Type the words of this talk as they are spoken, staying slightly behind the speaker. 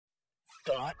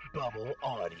Thought Bubble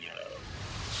Audio.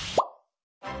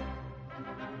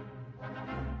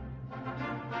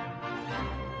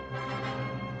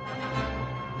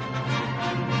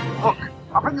 Look,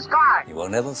 up in the sky! You will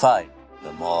never find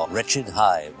the more wretched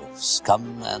hive of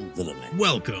scum and villainy.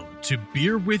 Welcome to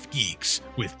Beer with Geeks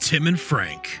with Tim and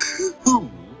Frank. Who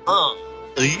are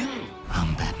you?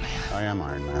 I'm Batman. I am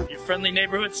Iron Man. Your friendly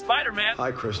neighborhood Spider-Man.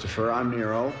 Hi, Christopher. I'm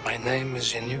Nero. My name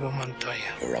is Inigo Montoya.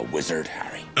 You're a wizard,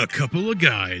 Harry. A couple of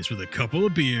guys with a couple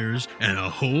of beers and a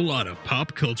whole lot of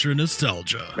pop culture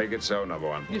nostalgia. Make it so, number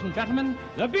one. Ladies and gentlemen,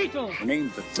 the Beatles.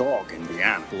 Named the dog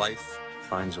Indiana. Life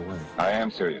finds a way. I am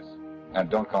serious. And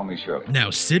don't call me Shirley. Now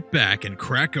sit back and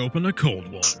crack open a cold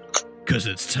one, because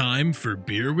it's time for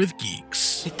Beer with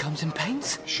Geeks. It comes in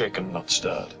paints. Shaken, not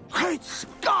stirred. Great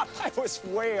Scott! I was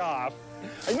way off.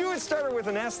 I knew it started with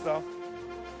an S, though.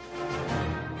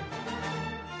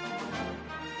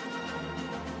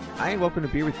 Hi, and welcome to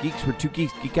Beer with Geeks, where two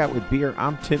geeks geek out with beer.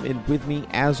 I'm Tim, and with me,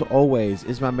 as always,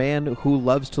 is my man who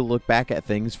loves to look back at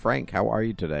things, Frank. How are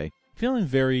you today? Feeling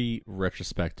very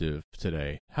retrospective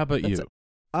today. How about you?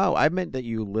 Oh, I meant that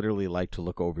you literally like to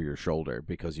look over your shoulder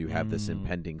because you have this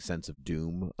impending sense of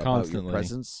doom about Constantly. your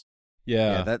presence.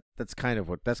 Yeah. That's kind of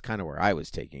where I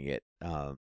was taking it.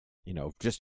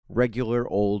 Just regular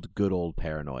good old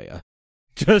paranoia.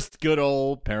 Just good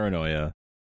old paranoia.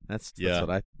 That's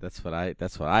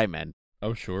what I meant.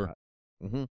 Oh, sure.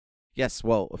 Yes,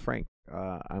 well, Frank,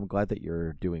 I'm glad that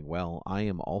you're doing well. I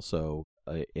am also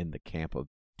in the camp of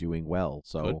doing well,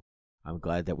 so Good. I'm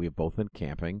glad that we have both been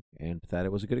camping and that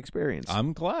it was a good experience.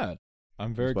 I'm glad.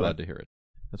 I'm very glad to hear it.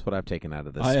 That's what I've taken out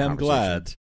of this I am conversation.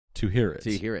 glad to hear it.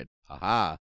 To hear it.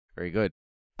 Aha. Very good.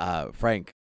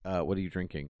 Frank, what are you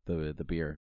drinking? The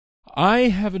beer. I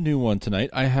have a new one tonight.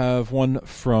 I have one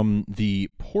from the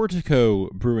Portico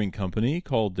Brewing Company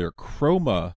called their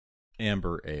Chroma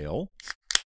Amber Ale.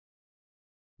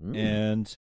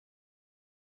 And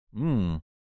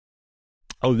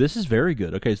oh, this is very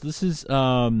good. Okay, so this is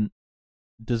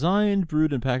designed,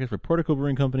 brewed, and packaged by Portico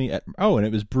Brewing Company and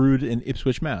it was brewed in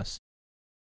Ipswich, Mass.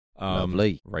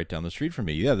 Lovely. Right down the street from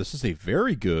me. Yeah, this is a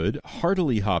very good,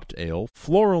 heartily hopped ale,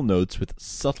 floral notes with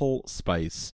subtle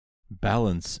spice,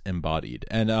 balance embodied.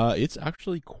 And it's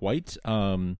actually quite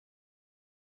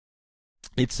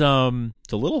it's a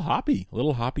little hoppy, a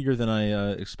little hoppier than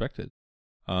I expected.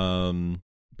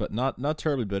 But not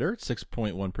terribly bitter.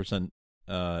 6.1%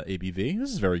 ABV. This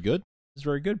is very good. This is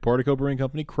very good. Portico Brewing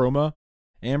Company, Chroma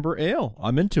Amber Ale.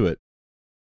 I'm into it.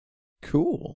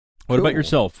 Cool. What about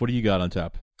yourself? What do you got on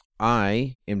tap?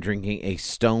 I am drinking a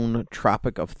Stone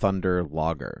Tropic of Thunder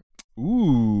lager.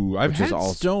 Ooh, I've had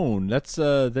also Stone. That's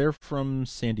they're from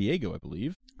San Diego, I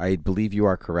believe. I believe you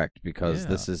are correct because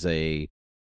this is a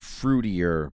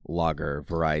fruitier lager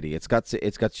variety. It's got your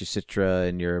Citra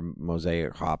and your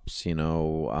Mosaic hops,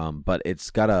 but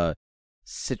it's got a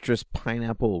citrus,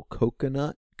 pineapple,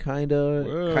 coconut kind of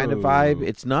vibe.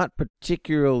 It's not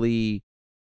particularly,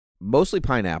 mostly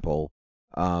pineapple,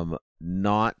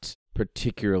 not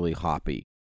particularly hoppy.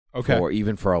 Okay.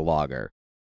 Even for a lager.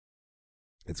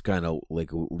 It's kind of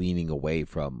like leaning away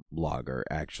from lager,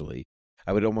 actually.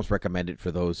 I would almost recommend it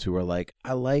for those who are like,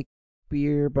 I like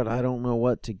beer, but I don't know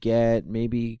what to get.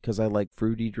 Maybe because I like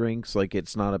fruity drinks. Like,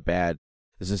 this is not a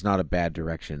bad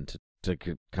direction to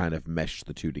kind of mesh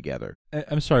the two together.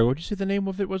 I'm sorry, what did you say the name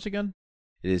of it was again?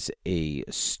 It is a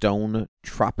Stone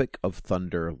Tropic of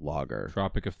Thunder lager.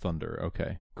 Tropic of Thunder.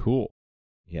 Okay, cool.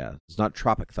 Yeah, it's not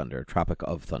Tropic Thunder, Tropic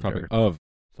of Thunder. Tropic of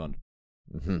Thunder.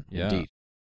 Mm-hmm. Yeah. Indeed.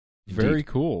 Very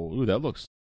cool. Ooh, that looks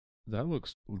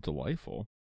delightful.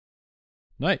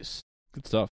 Nice. Good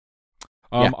stuff.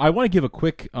 I want to give a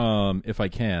quick, if I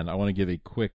can,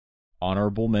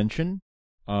 honorable mention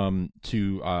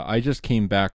to, I just came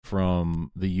back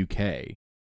from the UK,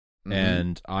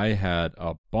 and I had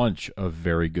a bunch of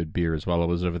very good beers while I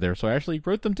was over there, so I actually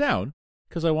wrote them down,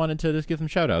 because I wanted to just give them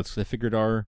shout-outs, because I figured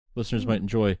our listeners might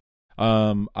enjoy.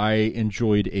 I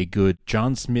enjoyed a good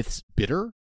John Smith's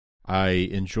Bitter. I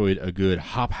enjoyed a good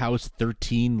Hop House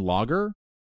 13 Lager.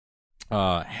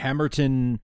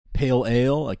 Hammerton Pale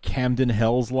Ale, a Camden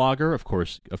Hells Lager, of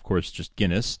course, just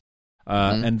Guinness.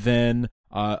 And then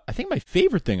I think my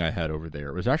favorite thing I had over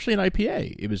there was actually an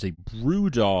IPA. It was a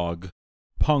Brewdog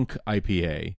Punk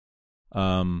IPA.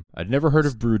 I'd never heard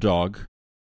of Brewdog.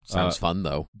 Sounds fun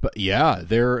though. But yeah,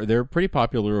 they're pretty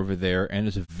popular over there, and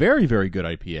it's a very, very good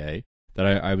IPA that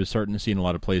I was starting to see in a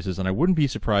lot of places, and I wouldn't be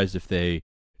surprised if they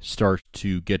start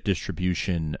to get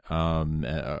distribution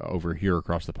over here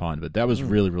across the pond. But that was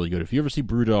really, really good. If you ever see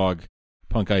Brewdog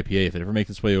Punk IPA, if it ever makes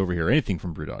its way over here, anything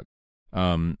from Brewdog,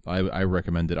 I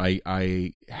recommend it.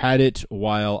 I had it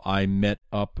while I met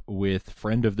up with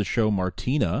friend of the show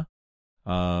Martina.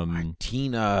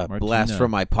 Martina, blast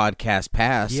from my podcast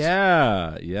past.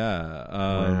 Yeah.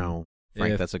 Wow.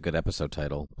 Frank, that's a good episode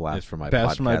title. Blast from my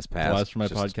podcast past. Blast from my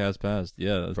podcast past.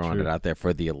 Yeah, that's throwing true. it out there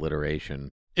for the alliteration.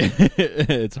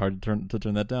 It's hard to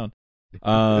turn that down.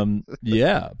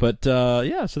 Yeah, but so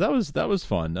that was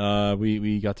fun.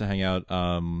 We got to hang out.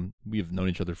 We've known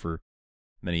each other for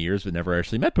many years, but never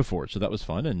actually met before, so that was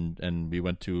fun. And we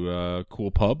went to a cool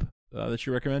pub that she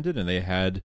recommended, and they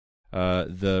had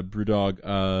the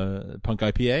Brewdog Punk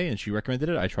IPA, and she recommended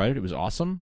it. I tried it; it was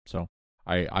awesome. So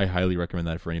I highly recommend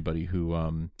that for anybody who,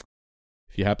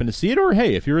 if you happen to see it, or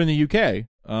hey, if you're in the UK,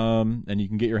 and you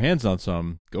can get your hands on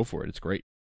some, go for it. It's great.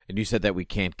 And you said that we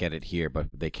can't get it here, but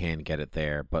they can get it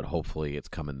there. But hopefully, it's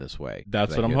coming this way.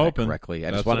 That's what I'm hoping. Correctly,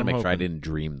 I just wanted to make sure I didn't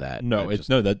dream that. No,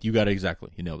 that you got it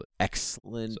exactly. You nailed it.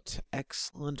 Excellent,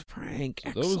 Frank.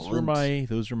 So those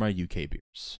are my UK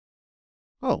beers.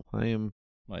 Oh, I am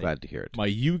glad to hear it. My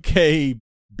UK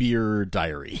beer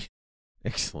diary.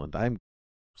 Excellent. I'm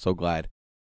so glad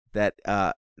that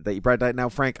you brought that. Now,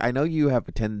 Frank, I know you have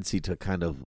a tendency to kind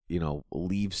of,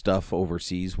 leave stuff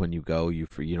overseas when you go. You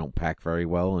don't pack very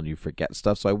well and you forget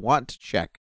stuff. So I want to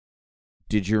check.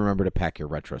 Did you remember to pack your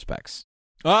retrospects?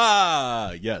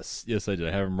 Yes, I did.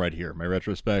 I have them right here. My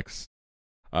retrospects.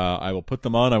 I will put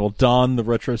them on. I will don the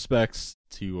retrospects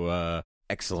to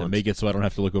excellent, to make it so I don't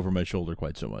have to look over my shoulder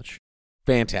quite so much.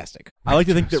 Fantastic. I like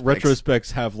to think that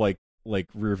retrospects have like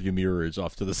rear view mirrors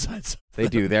off to the sides. They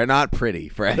do. They're not pretty,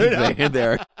 Frank.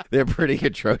 They're pretty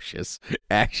atrocious,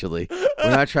 actually. We're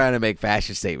not trying to make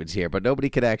fashion statements here, but nobody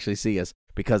can actually see us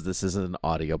because this is an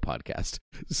audio podcast.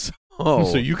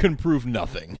 So you can prove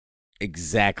nothing.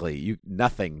 Exactly.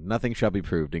 Nothing shall be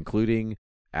proved, including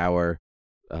our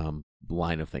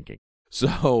line of thinking.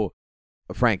 So,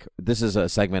 Frank, this is a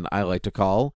segment I like to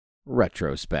call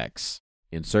Retrospects.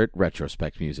 Insert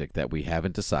retrospect music that we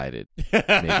haven't decided.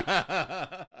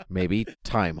 Maybe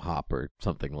Time Hop or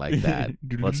something like that.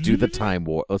 Let's do the Time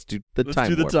War. Let's do the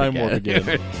Time Warp again.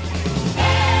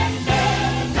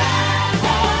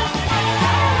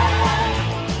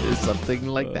 Something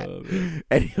like that.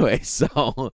 Anyway,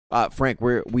 so Frank,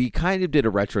 we kind of did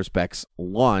a retrospects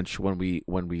launch when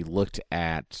we looked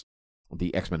at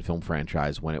the X-Men film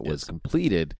franchise when it was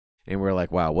completed. And we're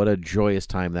like, wow, what a joyous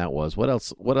time that was. What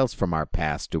else from our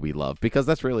past do we love? Because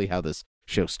that's really how this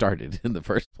show started in the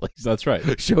first place. That's right.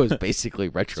 The show is basically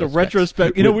retrospect. So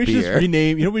retrospect, we should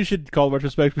rename, we should call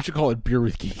retrospect, we should call it Beer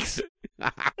with Geeks.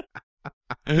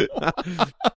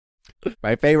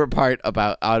 My favorite part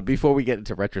about, before we get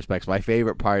into retrospects, my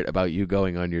favorite part about you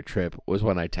going on your trip was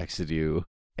when I texted you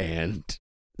and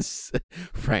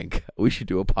Frank, we should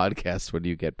do a podcast when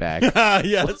you get back.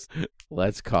 Yes.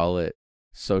 Let's call it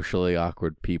Socially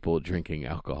Awkward People Drinking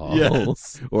Alcohol.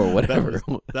 Yes. Or whatever.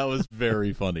 That was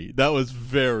very funny. That was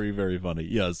very, very funny.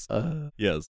 Yes.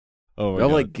 Yes. Oh, my I'm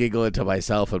God. like giggling to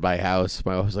myself in my house.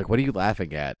 My wife was like, what are you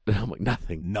laughing at? And I'm like,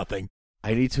 nothing.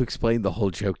 I need to explain the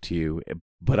whole joke to you,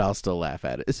 but I'll still laugh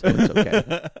at it, so it's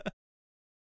okay.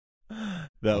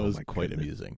 That was quite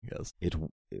amusing. Yes. It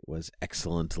was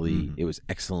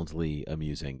excellently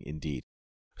amusing indeed.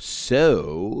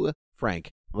 So,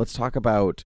 Frank, let's talk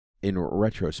about, in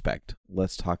retrospect,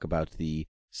 the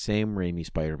Sam Raimi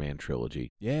Spider-Man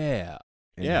trilogy. Yeah.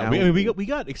 And yeah, we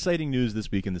got exciting news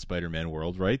this week in the Spider-Man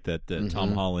world, right? That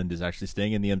Tom Holland is actually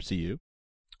staying in the MCU.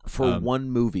 For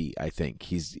one movie, I think.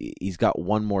 He's got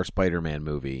one more Spider-Man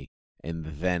movie, and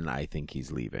then I think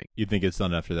he's leaving. You think it's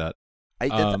done after that?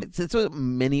 That's what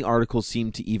many articles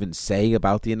seem to even say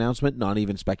about the announcement, not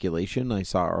even speculation. I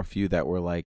saw a few that were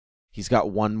like, he's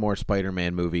got one more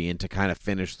Spider-Man movie and to kind of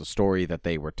finish the story that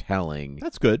they were telling.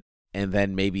 That's good. And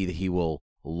then maybe he will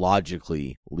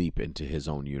logically leap into his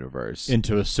own universe.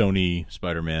 Into a Sony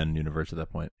Spider-Man universe at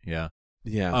that point. Yeah.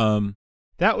 Yeah.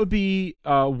 That would be,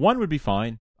 one would be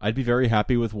fine. I'd be very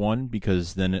happy with one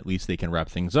because then at least they can wrap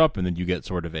things up and then you get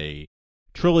sort of a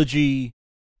trilogy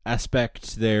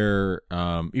aspect there.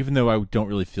 Even though I don't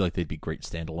really feel like they'd be great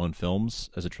standalone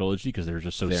films as a trilogy because they're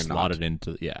just so slotted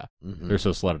into, they're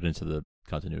so slotted into the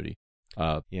continuity.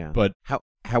 But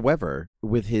however,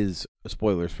 with his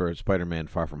spoilers for Spider-Man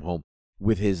Far From Home,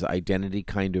 with his identity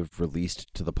kind of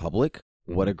released to the public,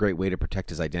 what a great way to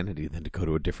protect his identity than to go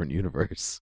to a different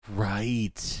universe.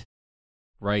 Right.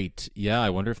 Yeah, I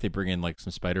wonder if they bring in like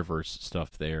some Spider-Verse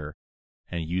stuff there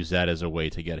and use that as a way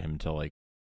to get him to like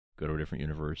go to a different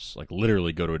universe, like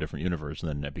literally go to a different universe, and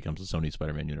then it becomes the Sony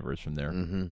Spider-Man universe from there.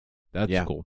 Mm-hmm. That's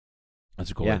cool. That's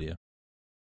a cool idea.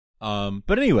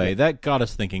 But anyway, that got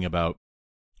us thinking about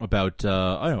I don't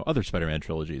know, other Spider-Man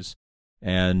trilogies.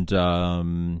 And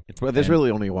there's really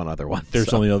only one other one.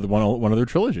 There's only one other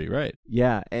trilogy, right?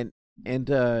 Yeah, and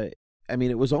I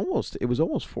mean, it was almost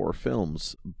 4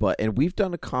 films, and we've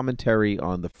done a commentary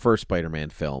on the first Spider-Man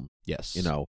film. Yes,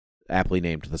 aptly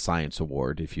named the Science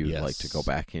Award. If you'd like to go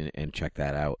back and check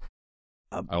that out,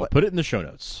 I'll put it in the show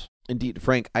notes. Indeed,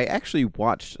 Frank, I actually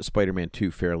watched Spider-Man 2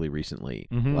 fairly recently,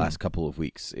 the last couple of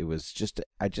weeks. It was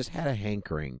I just had a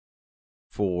hankering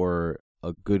for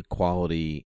a good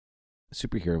quality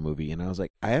superhero movie, and I was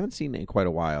like, I haven't seen it in quite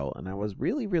a while, and I was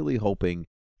really, really hoping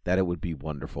that it would be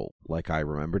wonderful, like I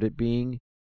remembered it being,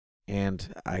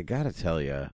 and I gotta tell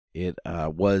you, it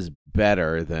was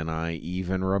better than I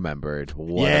even remembered.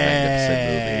 What a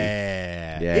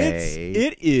magnificent movie! Yay.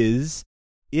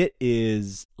 It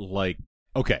is like,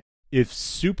 okay, if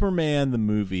Superman the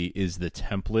movie is the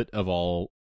template of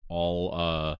all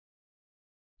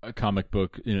comic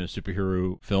book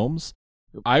superhero films,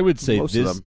 I would say most this.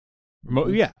 Of them.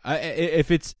 If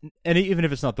it's, and even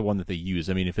if it's not the one that they use,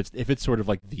 I mean, if it's sort of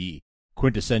like the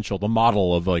quintessential, the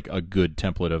model of like a good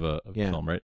template of a film,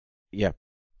 right? Yeah,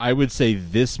 I would say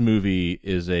this movie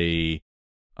is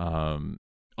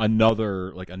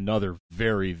another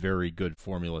very, very good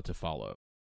formula to follow.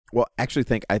 Well, actually,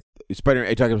 are you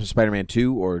talking about Spider-Man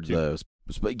 2 or yes?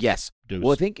 Deuce.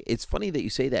 Well, I think it's funny that you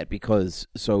say that because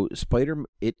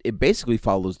it basically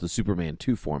follows the Superman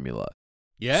 2 formula.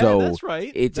 Yeah, so that's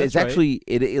right. It's actually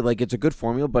it's a good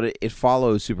formula, but it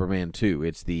follows Superman 2.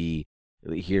 It's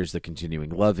here's the continuing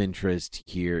love interest.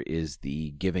 Here is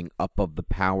the giving up of the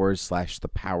powers / the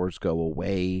powers go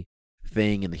away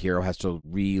thing, and the hero has to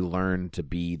relearn to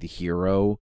be the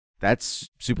hero. That's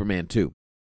Superman 2.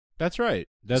 That's right.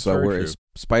 That's so very whereas true.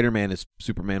 Spider-Man is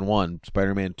Superman 1,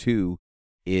 Spider-Man 2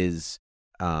 is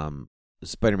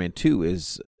Spider-Man 2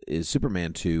 is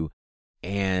Superman 2.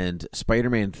 And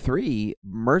Spider-Man 3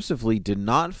 mercifully did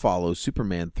not follow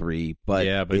Superman 3, but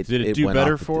did it do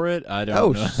better for it? I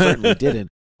don't know. Certainly didn't.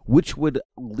 Which would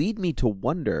lead me to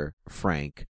wonder,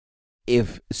 Frank,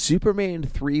 if Superman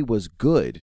 3 was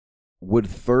good, would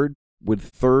Spider-Man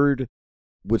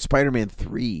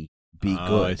 3 be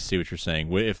good? I see what you're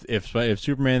saying. If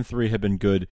Superman 3 had been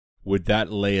good, would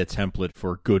that lay a template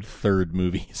for good third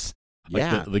movies?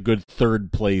 Like the good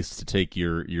third place to take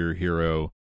your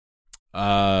hero.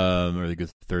 Or the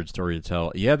good third story to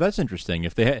tell. Yeah, that's interesting.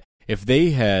 If they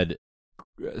had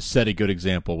set a good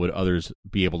example, would others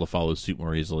be able to follow suit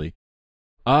more easily?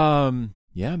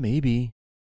 Yeah, maybe.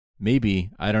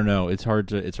 I don't know. It's hard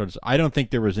to. I don't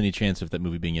think there was any chance of that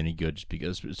movie being any good just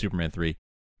because Superman 3,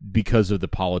 because of the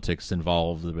politics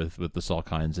involved with the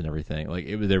Salkinds and everything. Like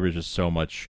there was just so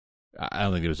much. I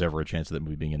don't think there was ever a chance of that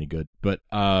movie being any good. But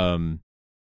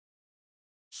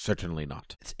certainly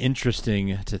not. It's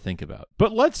interesting to think about.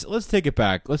 But let's take it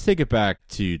back. Let's take it back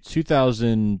to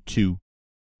 2002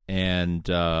 and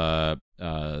the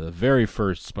very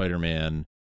first Spider-Man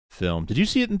film. Did you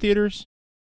see it in theaters?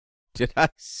 Did I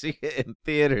see it in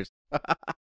theaters?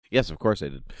 Yes, of course I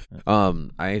did.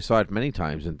 I saw it many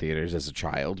times in theaters as a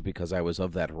child because I was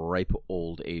of that ripe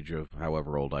old age of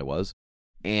however old I was.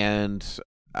 And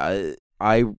I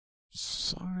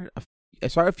saw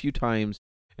it a few times.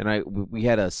 And we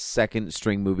had a second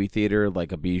string movie theater,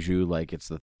 like a Bijou, like it's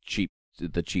the cheap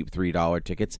 $3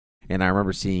 tickets. And I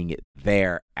remember seeing it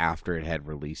there after it had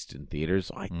released in theaters.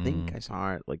 So I think I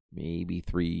saw it like maybe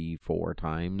 3-4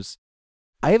 times.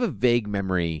 I have a vague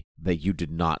memory that you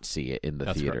did not see it in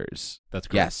the theaters. Correct. That's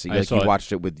correct. Yes, you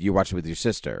watched it with your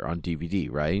sister on DVD,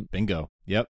 right? Bingo.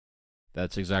 Yep.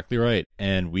 That's exactly right.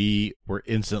 And we were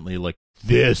instantly like,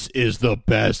 this is the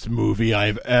best movie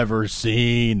I've ever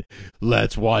seen.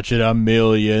 Let's watch it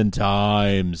 1,000,000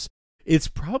 times. It's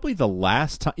probably the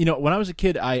last time, when I was a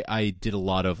kid, I did a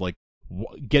lot of like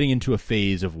getting into a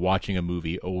phase of watching a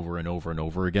movie over and over and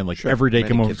over again. Like every day,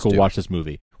 come home from school, watch this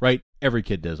movie, right? Every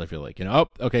kid does, I feel like,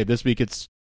 okay, this week it's,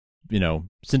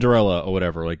 Cinderella or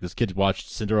whatever. Like this kid watched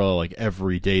Cinderella like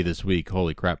every day this week.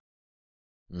 Holy crap.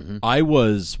 Mm-hmm. I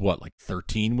was,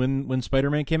 13 when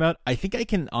Spider-Man came out? I think I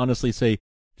can honestly say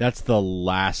that's the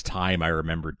last time I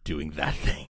remember doing that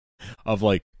thing of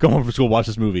like, go home from school, watch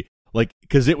this movie. Like,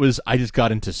 because I just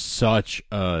got into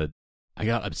I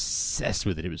got obsessed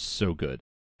with it. It was so good.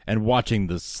 And watching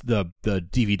the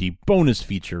DVD bonus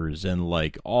features and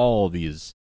like all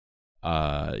these,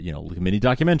 mini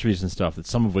documentaries and stuff, that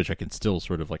some of which I can still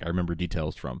sort of like, I remember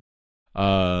details from.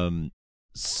 Yeah,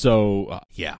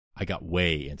 I got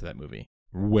way into that movie.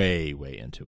 Way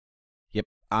into it. Yep.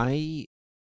 I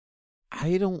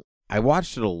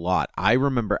watched it a lot. I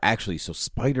remember actually, so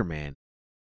Spider-Man,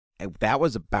 that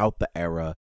was about the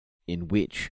era in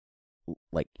which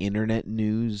like internet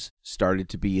news started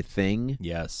to be a thing.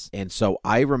 Yes. And so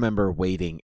I remember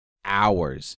waiting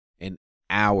hours and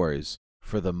hours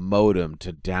for the modem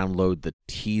to download the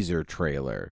teaser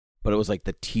trailer. But it was like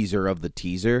the teaser of the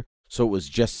teaser. So it was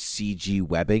just CG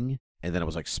webbing. And then it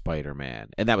was like Spider-Man.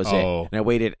 And that was it. And I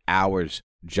waited hours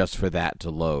just for that to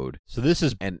load. So this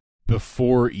is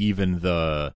before even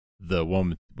the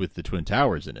one with the Twin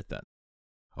Towers in it then.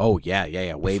 Oh, yeah.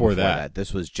 Way before that.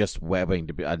 This was just webbing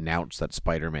to announce that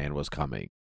Spider-Man was coming.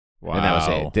 Wow. And that was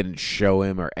it. It didn't show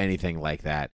him or anything like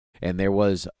that. And there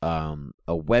was a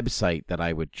website that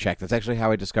I would check. That's actually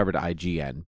how I discovered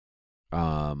IGN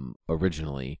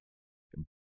originally.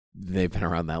 They've been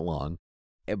around that long.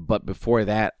 But before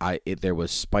that, there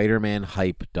was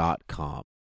SpidermanHype.com.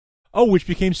 Oh, which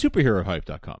became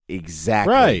SuperheroHype.com.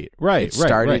 Exactly. Right. It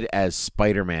started as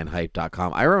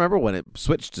SpidermanHype.com. I remember when it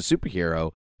switched to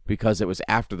superhero because it was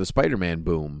after the Spider-Man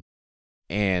boom.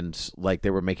 And like they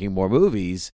were making more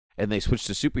movies and they switched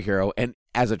to superhero. And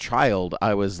as a child,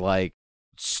 I was like,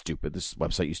 stupid. This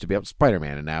website used to be about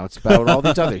Spider-Man and now it's about all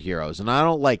these other heroes. And I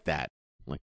don't like that.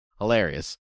 Like,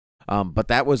 hilarious. But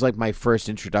that was like my first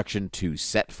introduction to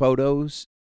set photos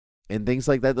and things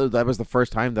like that. That was the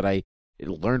first time that I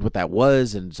learned what that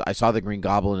was. And I saw the Green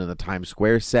Goblin in the Times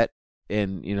Square set.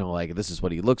 And, you know, like, this is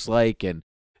what he looks like. And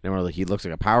they were like, he looks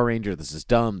like a Power Ranger. This is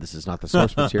dumb. This is not the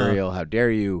source material. How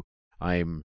dare you? Let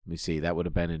me see. That would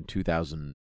have been in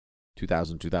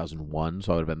 2001.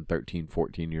 So I would have been 13,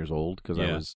 14 years old because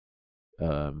I was,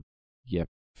 I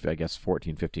guess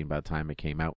 14, 15 by the time it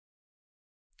came out.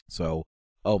 So,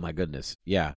 oh my goodness.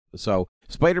 Yeah. So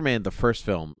Spider-Man, the first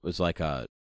film, was like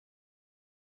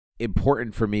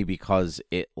important for me because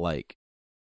it like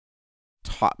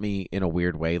taught me in a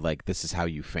weird way, like, this is how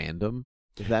you fandom.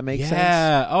 If that makes sense.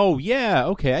 Yeah. Oh yeah.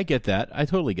 Okay. I get that. I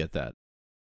totally get that.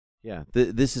 Yeah.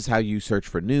 This is how you search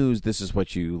for news. This is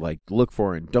what you like look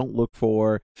for and don't look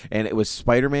for. And it was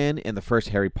Spider-Man and the first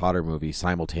Harry Potter movie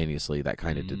simultaneously that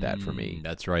kind of did that for me.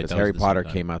 That's right. Because Harry Potter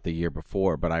came out the year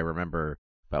before, but I remember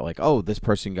about like, oh, this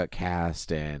person got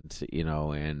cast and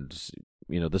this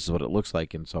is what it looks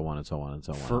like and so on and so on and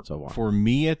so on and so on. For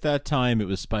me at that time, it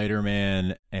was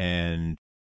Spider-Man and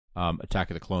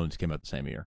Attack of the Clones came out the same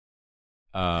year.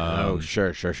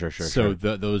 Sure. So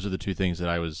those are the two things that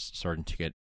I was starting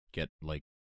to get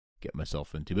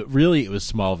myself into. But really, it was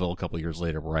Smallville a couple of years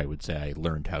later where I would say I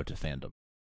learned how to fandom.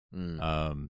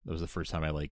 That was the first time I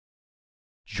like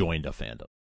joined a fandom.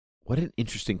 What an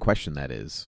interesting question that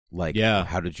is. Like, yeah.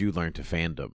 How did you learn to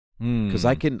fandom? Because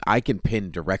I can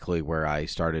pin directly where I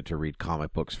started to read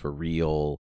comic books for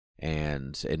real,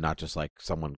 and not just like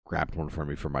someone grabbed one for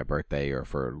me for my birthday or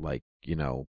for like,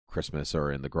 Christmas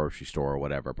or in the grocery store or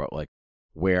whatever, but like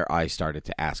where I started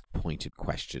to ask pointed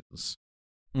questions.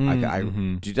 Did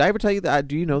I ever tell you that?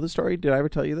 Do you know the story? Did I ever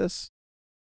tell you this?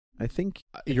 I think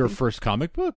your first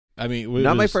comic book. I mean,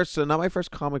 not my first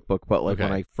comic book, but like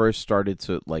when I first started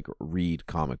to like read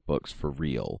comic books for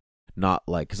real. Not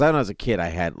like, because when I was a kid,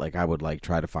 I would like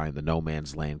try to find the No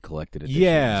Man's Land collected editions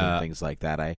and things like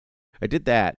that. I did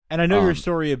that. And I know your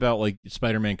story about like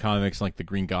Spider-Man comics, like the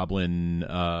Green Goblin.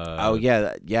 Oh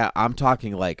yeah. I'm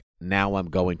talking like now I'm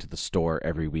going to the store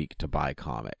every week to buy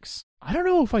comics. I don't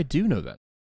know if I do know that.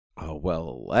 Oh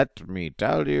well, let me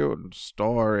tell you a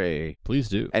story. Please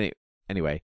do.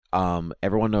 Anyway,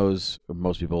 everyone knows,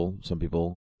 most people, some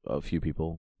people, a few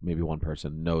people, maybe one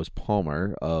person knows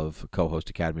Palmer of co-host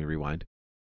Academy Rewind.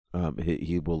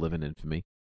 He will live in infamy.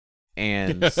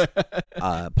 And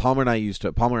Palmer and I used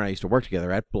to work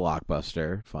together at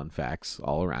Blockbuster. Fun facts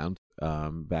all around.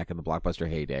 Back in the Blockbuster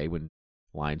heyday when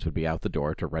lines would be out the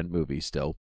door to rent movies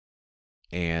still.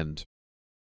 And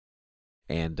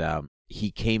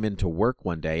he came into work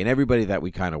one day, and everybody that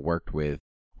we kind of worked with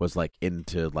was like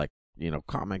into like,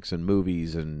 comics and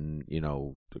movies and,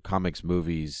 comics,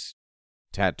 movies,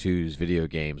 tattoos, video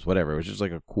games, whatever. It was just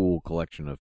like a cool collection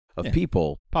of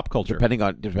people. Pop culture. Depending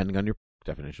on your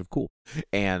definition of cool.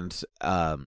 And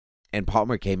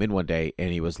Palmer came in one day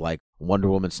and he was like, Wonder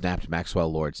Woman snapped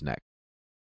Maxwell Lord's neck.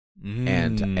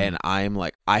 And I'm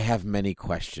like, I have many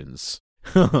questions.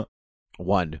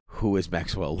 One, who is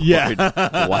Maxwell Lord?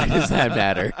 Yeah. Why does that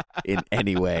matter in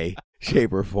any way,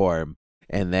 shape, or form?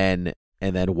 And then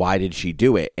why did she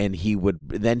do it? And he would,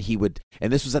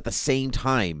 and this was at the same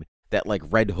time that like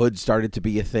Red Hood started to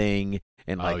be a thing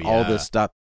and like all this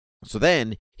stuff. So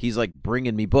then he's like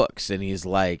bringing me books and he's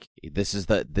like, this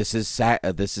is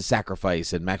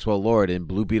Sacrifice and Maxwell Lord and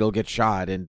Blue Beetle gets shot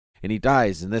and he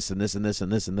dies and this and this and this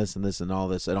and this and this and this and all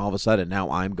this. And all of a sudden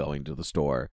now I'm going to the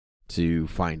store to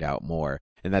find out more.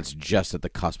 And that's just at the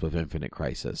cusp of Infinite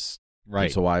Crisis. Right.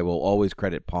 And so I will always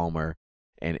credit Palmer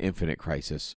and Infinite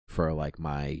Crisis for like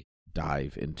my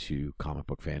dive into comic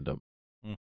book fandom.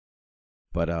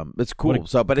 But it's cool.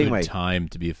 What a but good anyway, time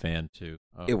to be a fan too.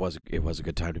 Oh. It was a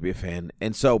good time to be a fan.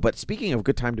 And so, but speaking of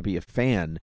good time to be a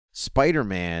fan,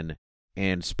 Spider-Man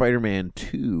and Spider-Man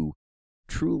 2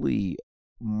 truly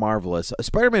marvelous.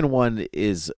 Spider-Man 1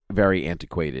 is very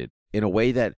antiquated in a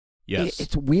way that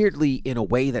it's weirdly in a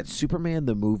way that Superman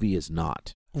the movie is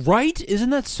not. Right? Isn't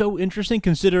that so interesting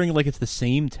considering like it's the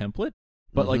same template,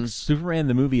 but like Superman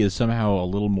the movie is somehow a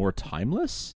little more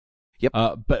timeless? Yep.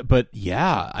 But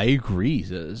yeah, I agree.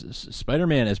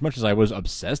 Spider-Man, as much as I was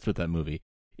obsessed with that movie,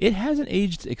 it hasn't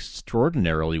aged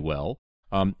extraordinarily well.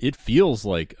 It feels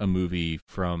like a movie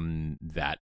from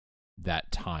that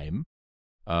time.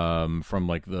 From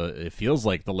like it feels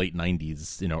like the late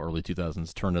 90s, early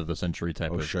 2000s, turn of the century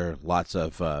type of. Sure. Lots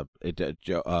of Joe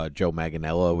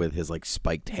Manganiello with his like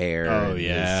spiked hair. Oh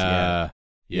yeah.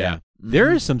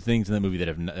 There are some things in that movie that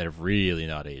have really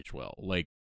not aged well. Like,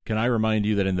 can I remind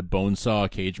you that in the Bonesaw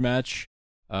cage match,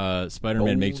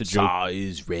 Spider-Man makes a joke. Bonesaw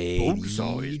is ready.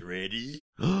 Bonesaw is ready.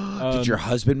 Did your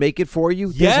husband make it for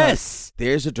you? Yes.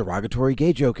 There's a derogatory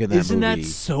gay joke in that Isn't movie. that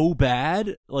so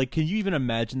bad? Like, can you even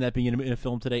imagine that being in a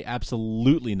film today?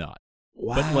 Absolutely not.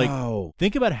 Wow. But like,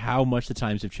 think about how much the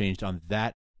times have changed on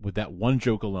that with that one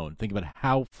joke alone. Think about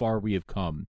how far we have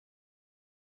come.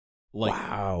 Like,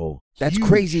 wow. That's huge,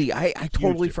 crazy. I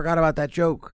totally huge. forgot about that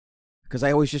joke. Because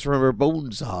I always just remember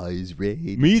Bonesaw is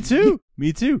ready. Me too.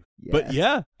 Yeah. But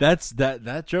yeah, that's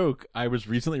that joke. I was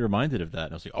recently reminded of that.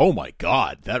 And I was like, oh my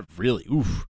God, that really,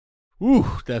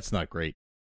 that's not great.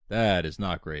 That is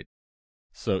not great.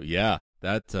 So yeah,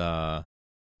 that's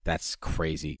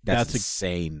crazy. That's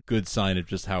insane. A good sign of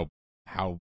just how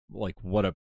like what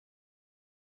a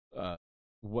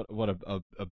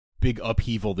big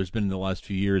upheaval there's been in the last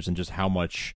few years, and just how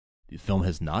much the film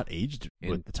has not aged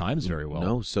with the times very well.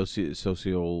 No,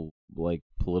 socio like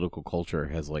political culture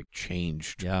has like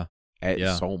changed.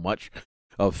 So much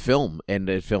of film,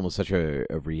 and film is such a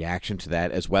reaction to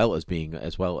that, as well as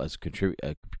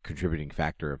a contributing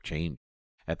factor of change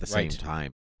at the same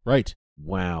time. Right.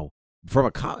 Wow. From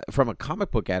a comic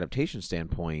book adaptation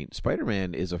standpoint,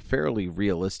 Spider-Man is a fairly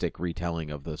realistic retelling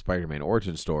of the Spider-Man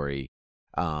origin story,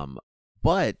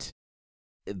 but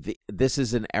this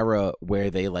is an era where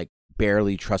they like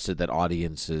barely trusted that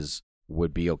audiences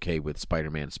would be okay with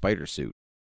Spider-Man's spider suit.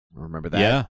 Remember that?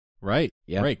 Yeah. Right.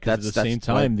 Yeah. Right. Because at the same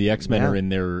time, the X-Men are in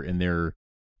their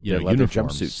leather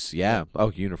uniforms. Jumpsuits. Yeah.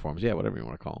 Uniforms. Yeah. Whatever you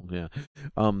want to call them.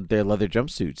 Yeah. They're leather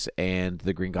jumpsuits, and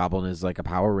the Green Goblin is like a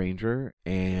Power Ranger,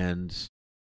 and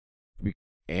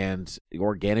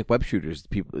organic web shooters.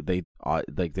 People they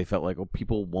felt like,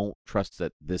 people won't trust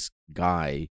that this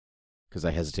guy, because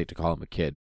I hesitate to call him a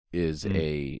kid, is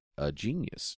a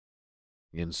genius.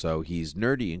 And so he's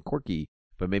nerdy and quirky,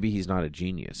 but maybe he's not a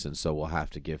genius, and so we'll have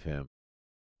to give him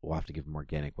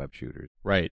organic web shooters.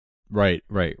 Right.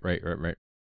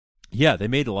 Yeah, they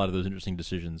made a lot of those interesting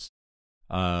decisions.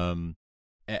 They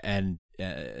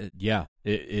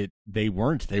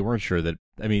weren't sure that,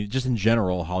 I mean, just in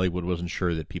general, Hollywood wasn't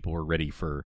sure that people were ready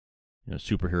for,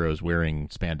 superheroes wearing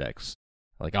spandex.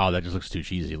 Like, oh, that just looks too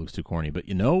cheesy, it looks too corny. But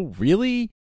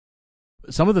really,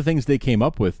 some of the things they came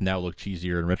up with now look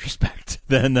cheesier in retrospect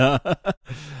than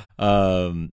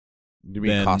you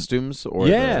mean costumes or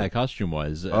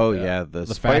costume-wise?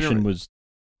 The fashion was.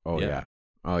 The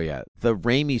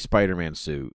Raimi Spider-Man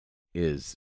suit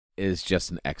is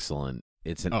just an excellent.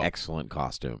 It's an excellent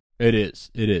costume. It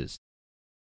is.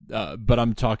 But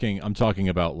I'm talking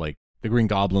about like the Green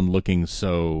Goblin looking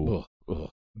so.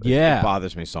 It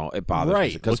bothers me so. It bothers me.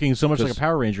 Right, looking so much like a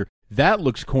Power Ranger. That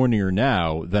looks cornier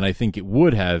now than I think it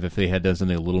would have if they had done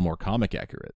something a little more comic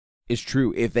accurate. It's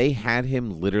true. If they had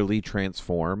him literally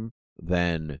transform,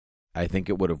 then I think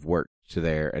it would have worked to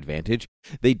their advantage.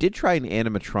 They did try an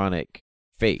animatronic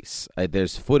face.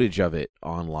 There's footage of it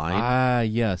online.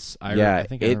 Yes. I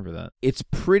think I remember that. It's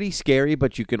pretty scary,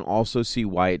 but you can also see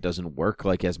why it doesn't work.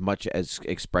 Like, as much as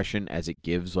expression as it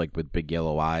gives, like with big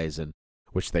yellow eyes, and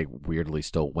which they weirdly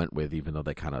still went with, even though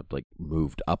they kind of like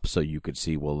moved up so you could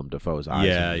see Willem Dafoe's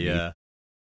eyes. Yeah.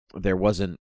 There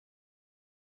wasn't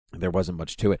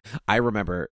much to it. I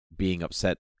remember being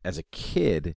upset as a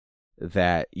kid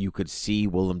that you could see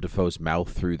Willem Dafoe's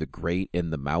mouth through the grate in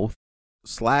the mouth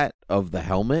slat of the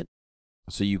helmet,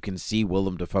 so you can see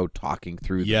Willem Dafoe talking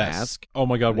through the mask. Oh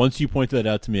my God! Once you pointed that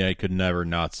out to me, I could never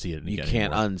not see it. You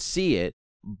can't unsee it,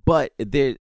 but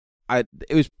it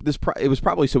was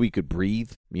probably so he could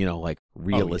breathe, like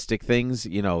realistic things,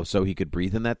 so he could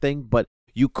breathe in that thing. But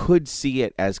you could see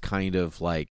it as kind of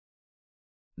like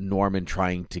Norman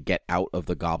trying to get out of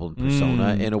the Goblin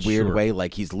persona in a weird sure. way.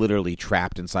 Like he's literally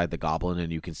trapped inside the Goblin,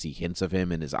 and you can see hints of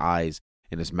him in his eyes,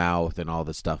 in his mouth, and all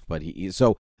this stuff. But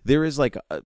so there is like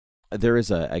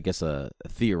I guess a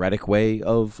theoretic way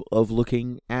of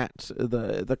looking at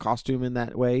the costume in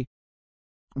that way.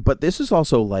 But this is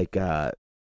also like the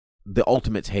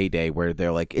Ultimates heyday, where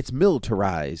they're like, it's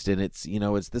militarized, and it's,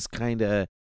 it's this kind of,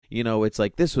 it's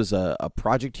like this was a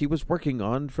project he was working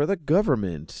on for the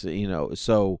government,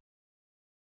 so,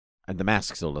 and the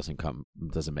mask still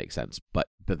doesn't make sense, but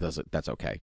that's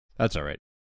okay. That's all right.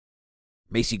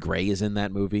 Macy Gray is in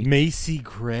that movie. Macy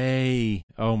Gray.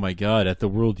 Oh my God! At the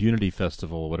World Unity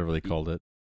Festival, whatever they called it.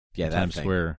 Yeah, in Times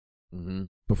Square. Mm-hmm.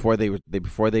 Before they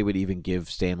would even give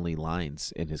Stanley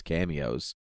lines in his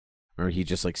cameos, or he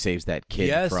just like saves that kid.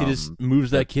 Yes, he just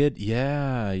moves that kid.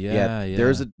 Yeah. There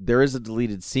is a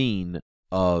deleted scene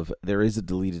of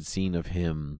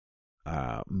him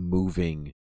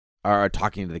moving or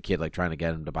talking to the kid, like trying to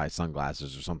get him to buy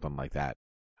sunglasses or something like that.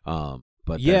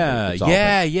 But yeah.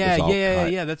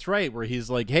 That's right. Where he's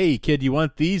like, "Hey, kid, you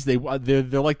want these? They're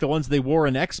like the ones they wore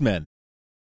in X-Men."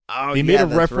 Oh, he made a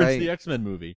reference right. to the X-Men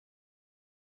movie.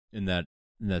 In that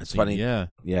it's scene. funny. Yeah.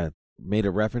 Made a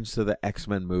reference to the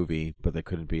X-Men movie, but they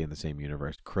couldn't be in the same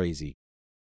universe. Crazy.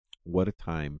 What a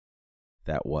time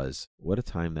that was.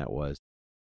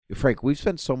 Frank, we've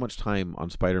spent so much time on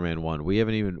Spider-Man 1.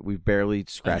 We've barely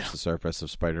scratched the surface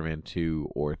of Spider-Man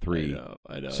 2 or 3.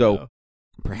 I know. So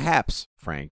perhaps,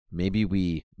 Frank, maybe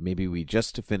we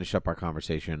just to finish up our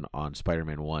conversation on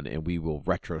Spider-Man 1, and we will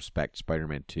retrospect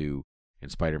Spider-Man 2 and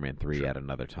Spider-Man 3 at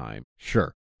another time.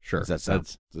 Sure. Does that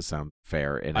sound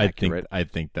fair and accurate? I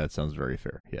think that sounds very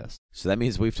fair, yes. So that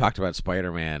means we've talked about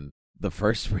Spider-Man, the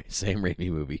first Sam Raimi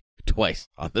movie, twice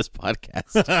on this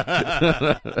podcast.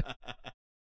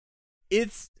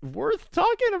 It's worth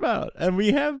talking about, and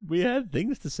we had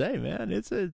things to say, man.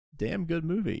 It's a damn good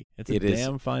movie. It's a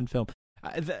damn fine film.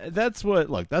 That's what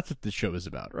the show is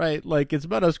about, right? Like, it's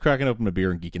about us cracking open a beer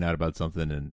and geeking out about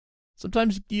something, and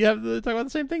sometimes you have to talk about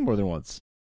the same thing more than once.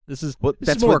 This is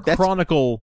more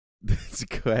chronicle.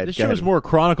 Go ahead. This show is more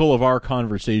chronicle of our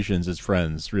conversations as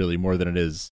friends, really, more than it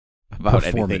is about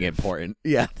anything important.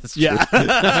 Yeah, that's true.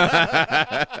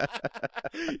 Yeah.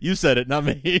 You said it, not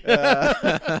me.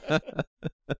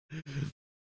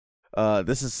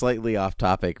 This is slightly off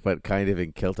topic, but kind of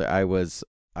in kilter. I was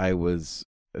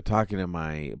talking to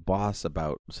my boss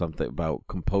about something about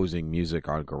composing music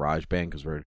on GarageBand, because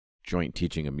we're joint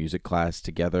teaching a music class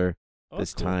together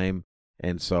this time.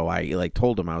 And so I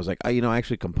told him, I was like, I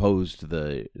actually composed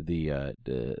the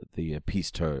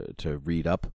piece to read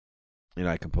up.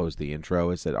 I composed the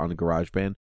intro. I said on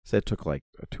GarageBand. So it took like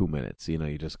 2 minutes.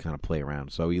 You just kind of play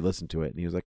around. So he listened to it and he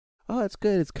was like, "Oh, it's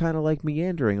good. It's kind of like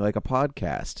meandering, like a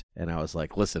podcast." And I was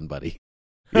like, "Listen, buddy.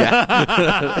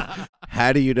 Yeah.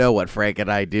 How do you know what Frank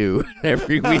and I do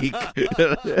every week?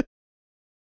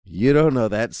 You don't know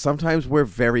that. Sometimes we're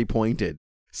very pointed.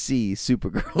 See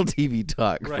Supergirl TV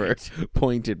Talk for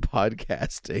pointed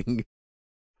podcasting."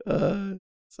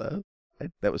 So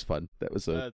that was fun. That was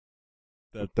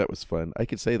fun. I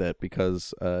could say that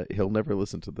because he'll never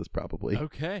listen to this probably.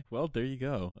 Okay, well, there you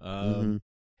go. Mm-hmm.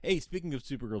 Hey, speaking of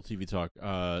Supergirl TV Talk,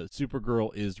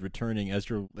 Supergirl is returning.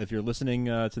 If you're listening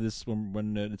to this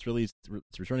when it's released,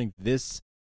 it's returning this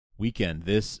weekend,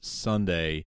 this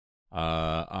Sunday,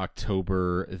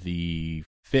 October the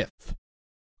 5th.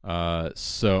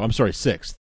 So I'm sorry,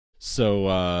 6th.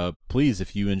 So please,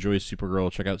 if you enjoy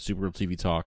Supergirl, check out Supergirl TV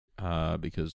Talk,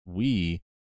 because we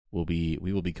will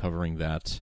be covering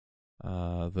that,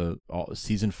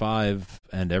 season 5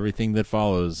 and everything that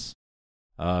follows,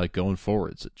 going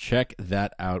forward. So check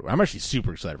that out. I'm actually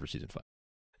super excited for season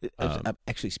 5.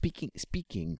 Actually,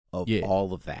 speaking of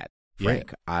all of that,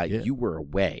 Frank, you were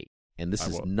away, and this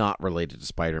is not related to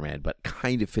Spider-Man, but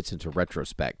kind of fits into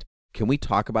retrospect. Can we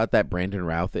talk about that Brandon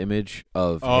Routh image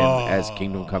of him as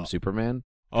Kingdom Come Superman?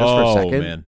 Just for a second.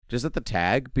 Man. Just at the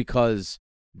tag, because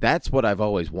that's what I've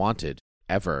always wanted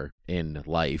ever in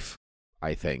life,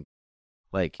 I think.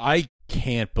 Like, I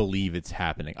can't believe it's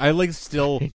happening. I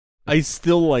still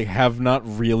have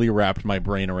not really wrapped my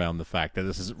brain around the fact that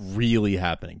this is really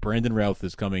happening. Brandon Routh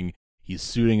is coming. He's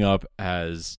suiting up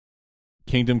as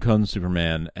Kingdom Come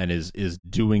Superman and is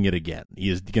doing it again. He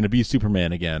is going to be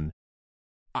Superman again.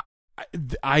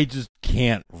 I just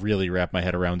can't really wrap my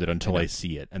head around it until I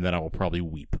see it, and then I will probably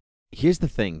weep. Here's the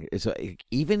thing: is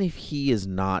even if he is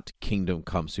not Kingdom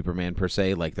Come Superman per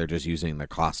se, like they're just using the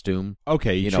costume,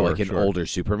 okay, like an older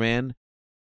Superman,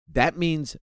 that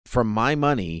means, for my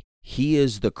money, he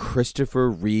is the Christopher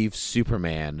Reeve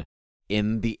Superman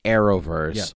in the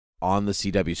Arrowverse on the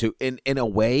CW. So in a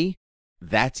way,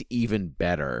 that's even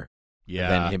better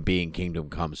than him being Kingdom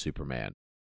Come Superman.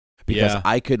 Because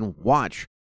I can watch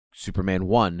Superman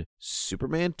 1,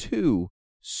 Superman 2,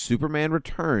 Superman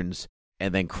Returns,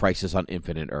 and then Crisis on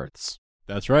Infinite Earths.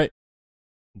 That's right.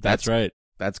 That's right.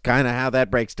 That's kind of how that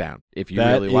breaks down. If you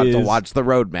really want to watch the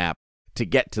roadmap to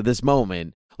get to this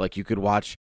moment, like you could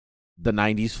watch the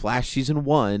 90s Flash Season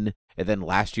 1, and then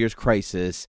last year's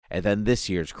Crisis, and then this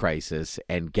year's Crisis,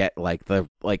 and get like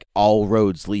all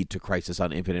roads lead to Crisis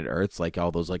on Infinite Earths, like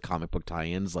all those like comic book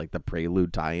tie-ins, like the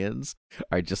Prelude tie-ins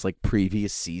are just like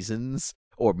previous seasons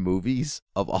or movies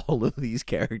of all of these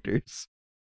characters.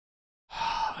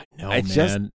 No,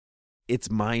 man. It's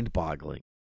mind-boggling.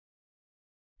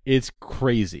 It's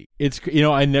crazy.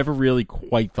 I never really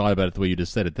quite thought about it the way you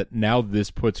just said it, that now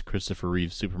this puts Christopher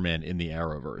Reeve's Superman in the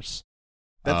Arrowverse.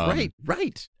 That's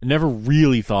right. I never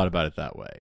really thought about it that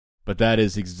way. But that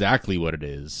is exactly what it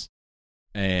is.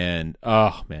 And,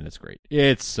 oh, man, it's great.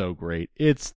 It's so great.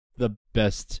 It's the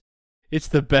best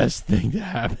thing to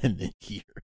happen this year.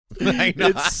 I know.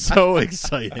 It's so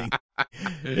exciting.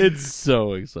 It's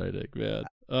so exciting, man.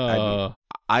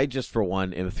 I just, for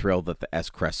one, am thrilled that the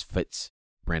S-Crest fits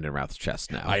Brandon Routh's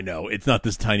chest now. I know. It's not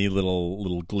this tiny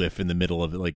little glyph in the middle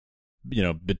of it, like,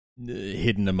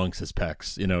 hidden amongst his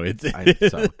pecs.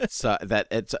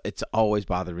 It's always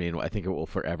bothered me, and I think it will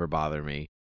forever bother me.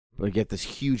 But I get this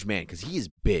huge man, because he is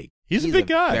big. He's a big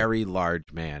guy. Very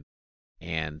large man.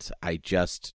 And I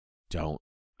just don't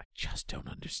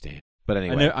understand. But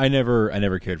anyway, I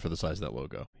never cared for the size of that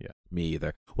logo. Yeah, me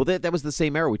either. Well, that was the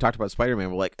same era we talked about Spider-Man.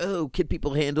 We're like, oh, can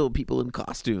people handle people in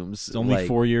costumes? It's only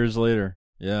 4 years later.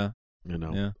 Yeah, I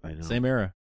know. Same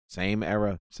era.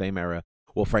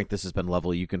 Well, Frank, this has been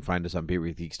lovely. You can find us on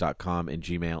beerwithgeeks.com and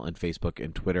Gmail and Facebook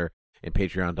and Twitter and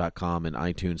Patreon.com and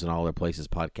iTunes and all other places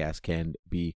podcasts can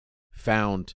be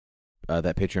found.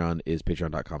 That Patreon is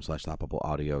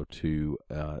patreon.com/thoughtbubbleaudio to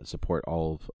support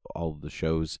all of the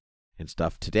shows and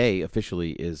stuff. Today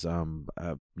officially is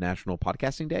National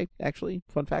Podcasting Day, actually.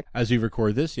 Fun fact. As we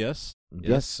record this, yes.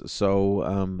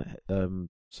 So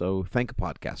thank a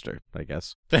podcaster, I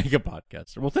guess. Thank a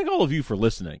podcaster. Well, thank all of you for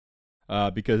listening.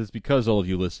 Because all of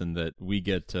you listen that we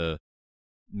get to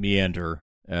meander,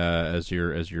 as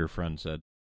your friend said,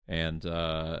 and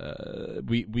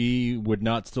we would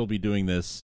not still be doing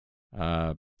this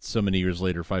so many years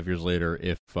later, 5 years later,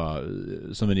 if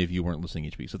so many of you weren't listening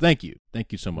each week. So thank you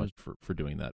so much for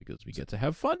doing that, because we get to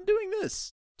have fun doing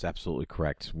this. It's absolutely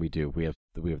correct. We do. We have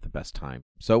the best time.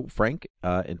 So Frank,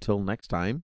 until next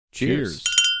time, cheers.